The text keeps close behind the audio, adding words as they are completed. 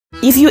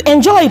If you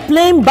enjoy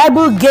playing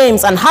Bible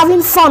games and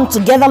having fun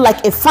together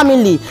like a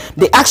family,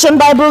 the Action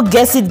Bible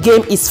Guess It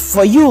game is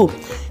for you.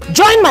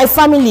 Join my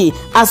family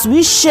as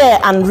we share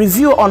and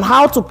review on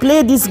how to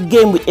play this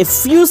game with a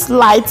few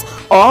slides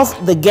of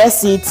the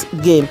Guess It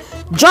game.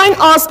 Join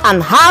us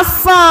and have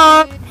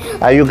fun.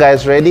 Are you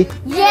guys ready?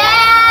 Yeah!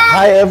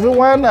 Hi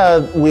everyone,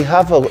 we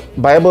have a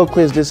Bible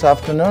quiz this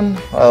afternoon.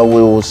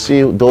 We will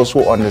see those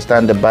who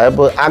understand the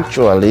Bible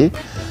actually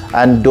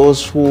and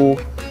those who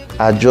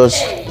are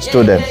just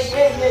students.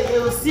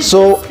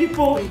 So,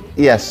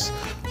 yes,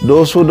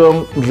 those who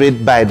don't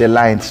read by the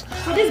lines.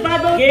 So this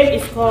Bible game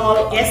is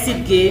called Guess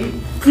It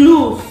game.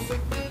 Clues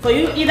for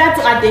you either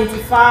to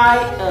identify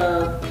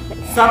a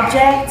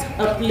subject,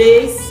 a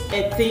place,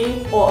 a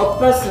thing, or a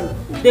person.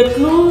 The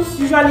clues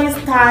usually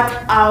start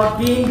out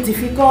being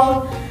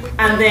difficult,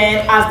 and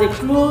then as the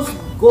clues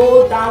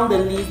go down the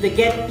list, they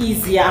get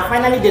easier. And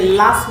finally, the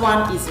last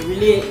one is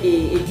really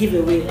a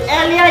giveaway. The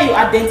earlier you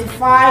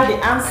identify the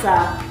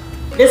answer,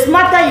 the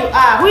smarter you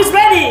are. Who is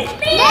ready?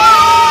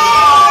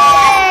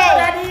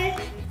 Ready?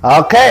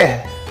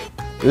 Okay,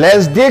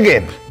 let's dig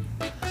in.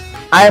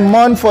 I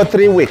mourned for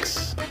 3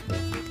 weeks.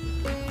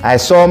 I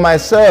saw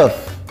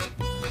myself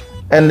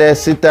in the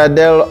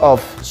citadel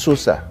of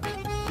Susa.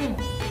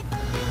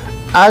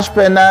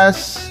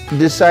 Ashpenaz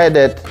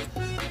decided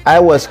I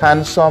was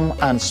handsome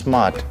and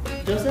smart.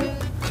 Joseph?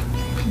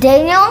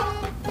 Daniel?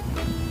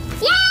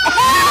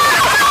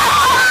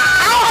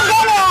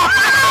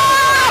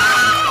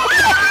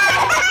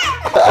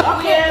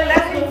 Okay,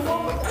 let's go.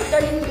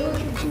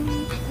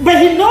 But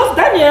he knows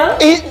Daniel.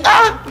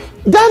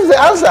 That's the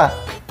answer.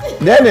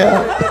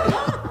 Daniel.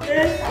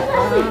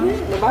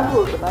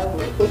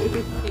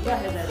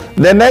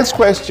 The next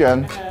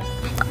question.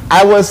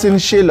 I was in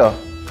Shiloh.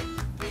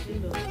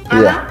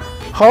 Yeah.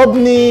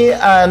 Hobni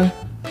and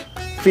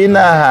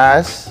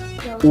Phinehas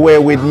were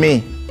with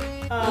me.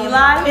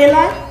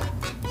 Eli?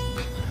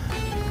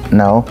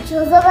 No.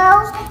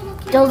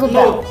 Joseph.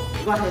 No.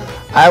 Go ahead.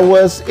 I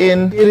was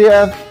in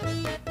Kiriath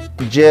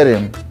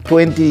Jearim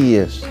 20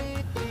 years.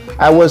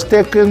 I was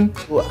taken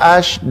to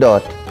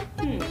Ashdod.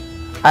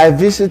 I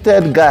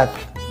visited Gath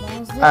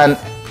and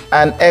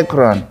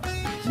Ekron.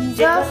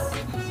 Jesus.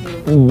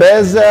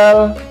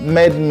 Bezel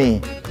made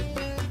me.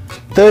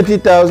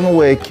 30,000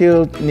 were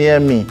killed near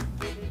me.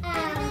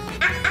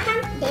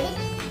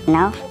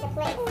 No.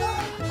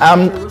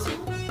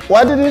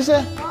 What did you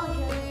say?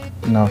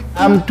 No.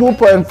 I'm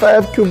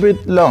 2.5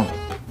 cubits long.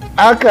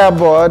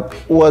 Ichabod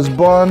was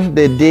born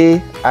the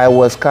day I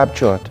was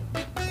captured.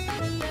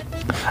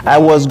 I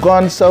was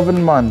gone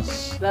 7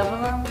 months.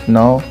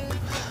 No.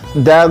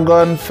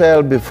 Dagon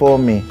fell before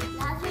me.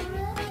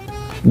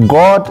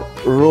 God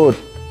wrote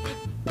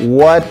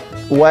what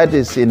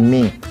is in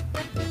me.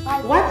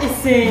 What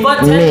is in?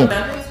 Me.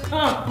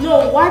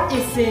 No, what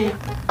is in?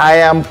 I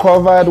am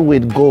covered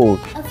with gold.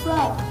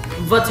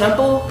 The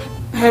temple?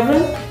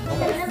 Heaven?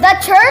 The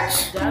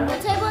church? The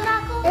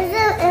tabernacle?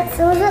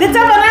 The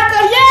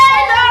tabernacle, yeah!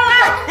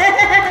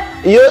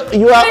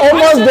 You are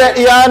almost there.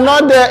 You are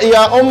not there. You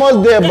are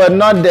almost there, but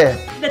not there.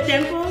 The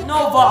temple?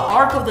 No, the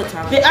Ark of the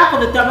Tabernacle. The Ark of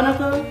the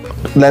Tabernacle?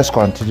 Let's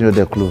continue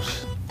the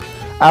clues.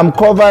 I'm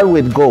covered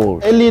with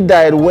gold. Eli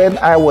died when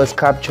I was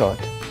captured.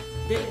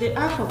 The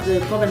Ark of the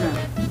Covenant.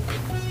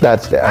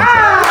 That's the answer.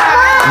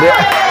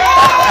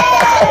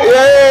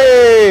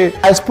 Yay!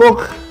 I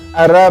spoke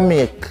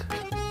Aramaic.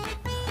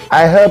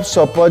 I helped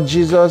support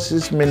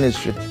Jesus'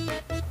 ministry.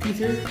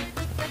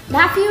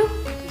 Matthew?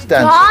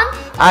 Distance. John?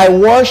 I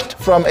watched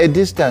from a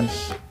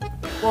distance.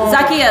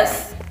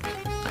 Zacchaeus.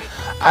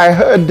 I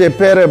heard the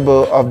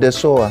parable of the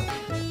sower.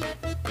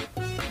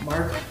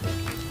 Mark.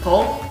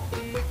 Paul.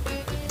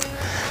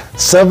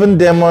 7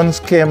 demons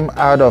came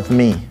out of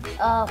me.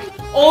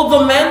 Oh,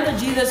 the man that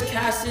Jesus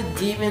casted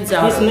demons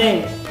out His of.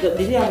 name. Did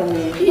he have a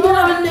name? He didn't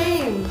have a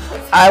name.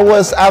 I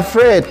was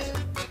afraid,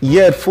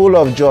 yet full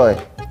of joy.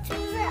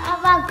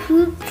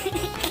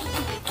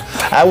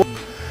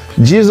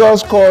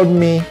 Jesus called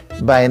me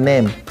by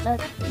name.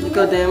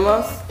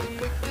 Nicodemus.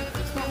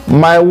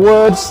 My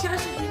words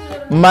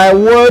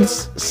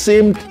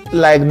seemed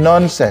like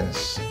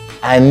nonsense.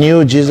 I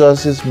knew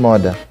Jesus'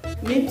 mother.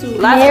 Me too.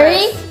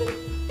 Mary?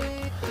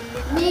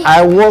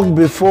 I woke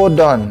before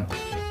dawn.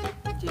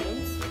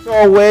 James.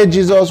 Saw where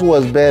Jesus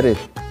was buried.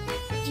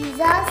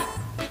 Jesus?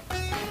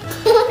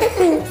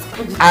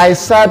 I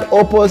sat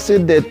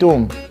opposite the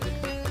tomb.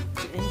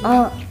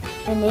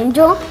 An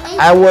angel?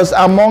 I was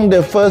among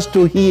the first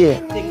to hear.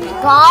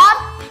 God?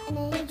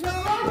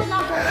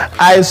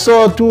 I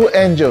saw 2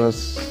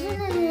 angels.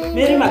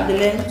 Mary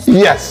Magdalene.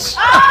 Yes.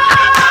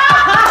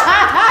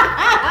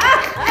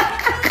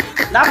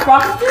 That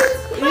prostitute?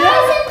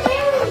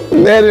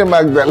 Yeah. Mary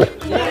Magdalene.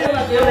 Mary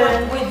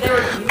Magdalene. Wait, they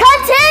were.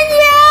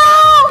 Continue!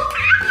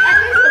 I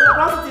think she was a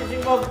prostitute. She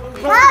was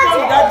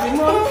prostitute without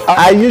demons.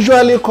 I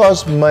usually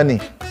cost money.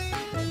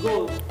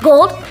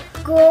 Gold?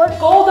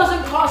 Gold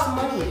doesn't cost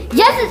money.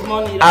 Yes, it's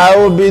Money. I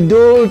will be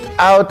doled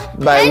out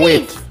by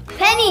weight.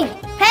 Pennies.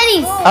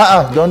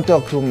 Don't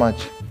talk too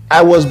much.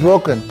 I was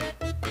broken.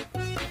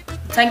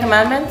 10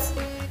 Commandments.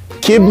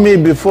 Keep me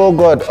before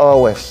God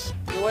always.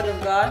 The word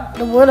of God.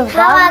 The word of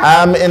God.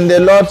 I'm in the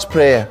Lord's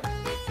Prayer.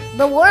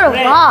 The word of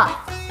Bread. God.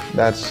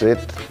 That's it.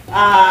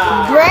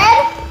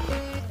 Bread.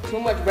 Too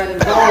much bread and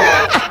butter.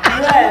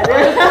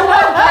 Bread.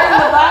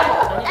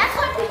 That's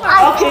what people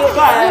are Okay,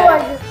 go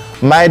ahead.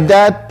 My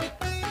dad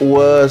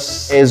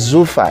was a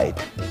Zophite.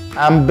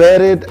 I'm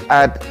buried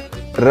at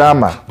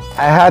Ramah.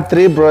 I had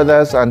 3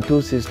 brothers and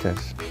 2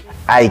 sisters.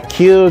 I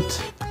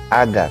killed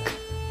Agag.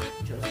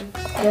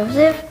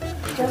 Joseph.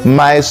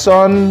 My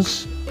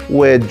sons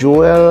were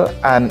Joel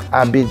and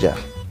Abijah.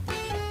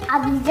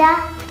 Abijah.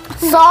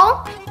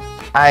 Saul.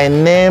 I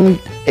named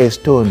a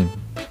stone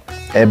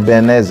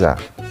Ebenezer.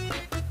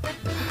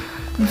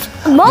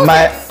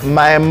 Moses.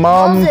 My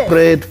mom Moses.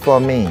 prayed for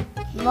me.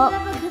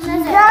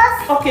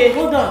 Jesus. Okay,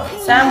 hold on.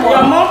 Samuel.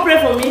 Your mom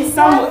prayed for me.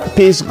 Samuel.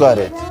 Peace got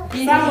it.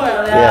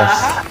 Samuel.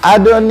 Yes.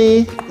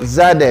 Adoni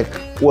Zadok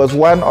was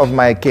one of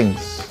my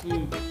kings.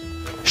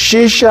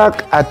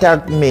 Shishak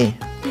attacked me.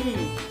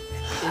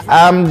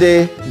 I'm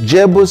the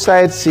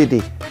Jebusite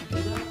city.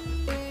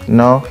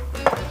 No.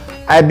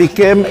 I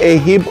became a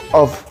heap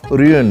of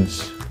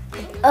ruins.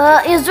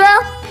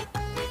 Israel.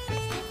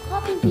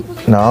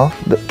 No.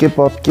 Keep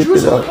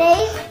it up.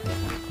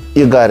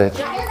 You got it.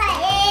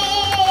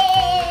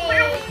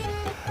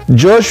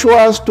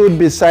 Joshua stood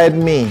beside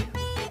me.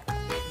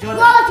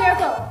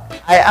 Jericho.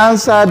 I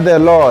answered the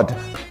Lord.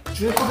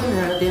 Jacob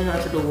didn't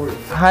answer the word.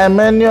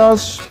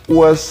 Hymenaeus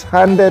was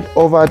handed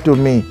over to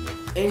me.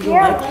 Angel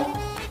Michael.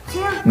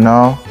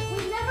 No.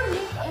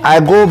 I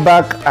go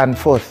back and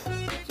forth.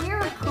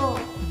 Jericho.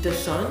 The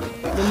sun.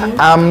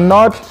 I'm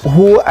not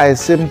who I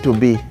seem to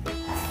be.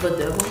 The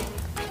devil.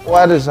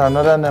 What is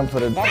another name for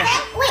the devil?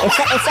 It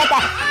said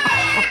that.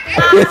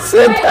 It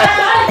said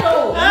that.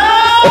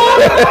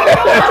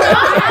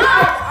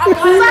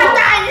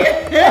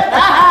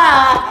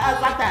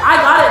 I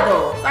got it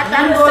though.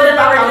 Satan You goes said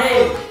back another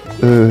name.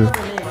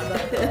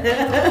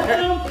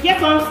 Here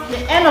comes the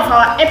end of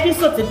our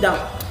episode. Sit down.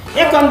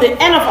 Here comes the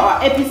end of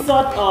our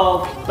episode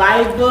of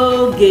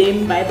Bible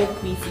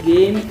quiz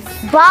game.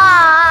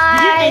 Bye.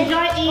 Did you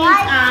enjoy it?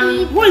 Bye, And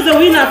people. who is the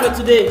winner for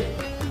today?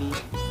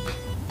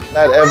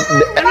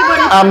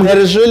 There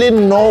is really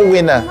no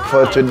winner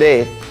for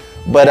today,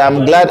 but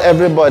I'm glad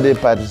everybody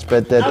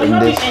participated I in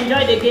hope this. you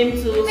enjoyed the game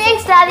too.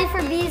 Thanks, Daddy,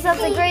 for being such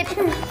a great.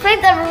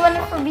 Thanks, everyone,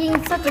 for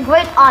being such a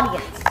great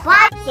audience.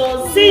 Bye.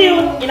 So see you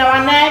in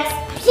our next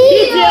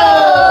Video.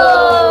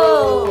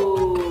 video.